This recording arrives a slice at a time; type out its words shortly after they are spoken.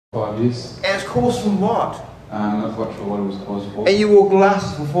5 years. And it's caused from what? Not quite sure what it was caused for. And you wore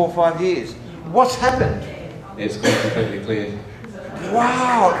glasses for 4 or 5 years. What's happened? It's gone completely clear.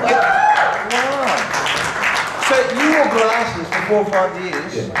 Wow. Wow. So you wore glasses for 4 or 5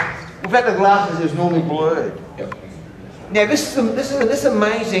 years. Yeah. Without the glasses, it was normally blurred. Yep. Now this is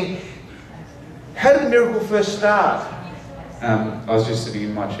amazing. How did the miracle first start? I was just sitting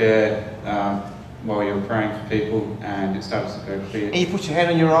in my chair while you were praying for people, and it started to go clear. And you put your hand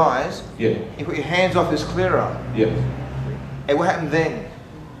on your eyes. Yeah. You put your hands off, it's clearer. Yep. And what happened then?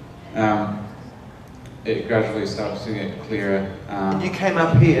 It gradually started to get clearer. You came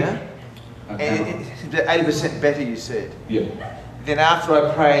up here, Okay. and it's about 80% better, you said. Yep. Then after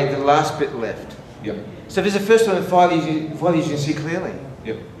I prayed, the last bit left. Yep. So this is the first time in 5 years you can see clearly.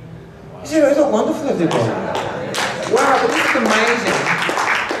 Yep. Isn't that wonderful, everybody? Wow, but this is amazing.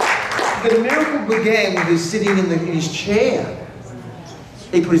 The miracle began when he was sitting in his chair.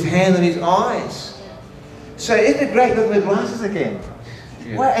 He put his hand on his eyes. So isn't it great looking at the glasses again?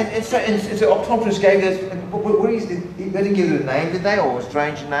 Yeah. Wow, and so optometrist gave us, they didn't give it a name, did they? Or a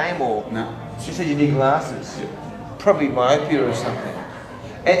strange name? Or No. she said you need glasses. Yep. Probably myopia or something.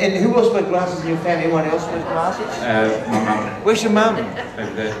 And who else wears glasses in your family? Anyone else wears glasses? My mum. Where's your mum?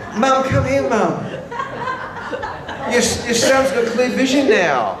 Over there. Mum, come here, Mum. Your son's got clear vision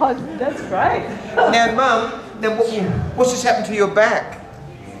now. Oh, that's great. Now, Mum, what's just happened to your back?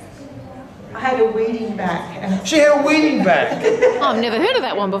 I had a weeding back. She had a weeding back. I've never heard of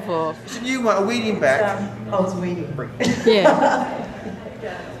that one before. It's a new one, a weeding back. I was weeding. Yeah.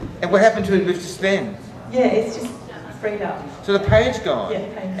 And what happened to it just then? Yeah, it's just freed up. So the pain's gone? Yeah,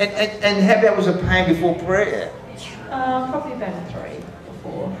 pain's And how about was the pain before prayer? Probably about 3 or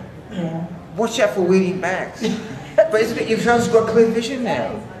 4. Yeah. Watch out for weeding backs. But isn't it, your son's got clear vision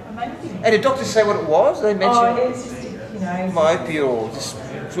now? Amazing. And did doctors say what it was? They mentioned Oh, it's just, you know. myopia or just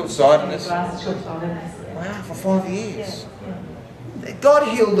short-sightedness. Glasses, short-sightedness. Wow, for 5 years. Yeah. God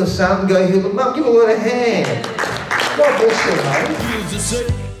healed the son, go heal the mum. Give a lot of hand. God bless you, mate. Heals the sick,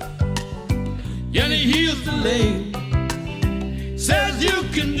 and he heals the lame.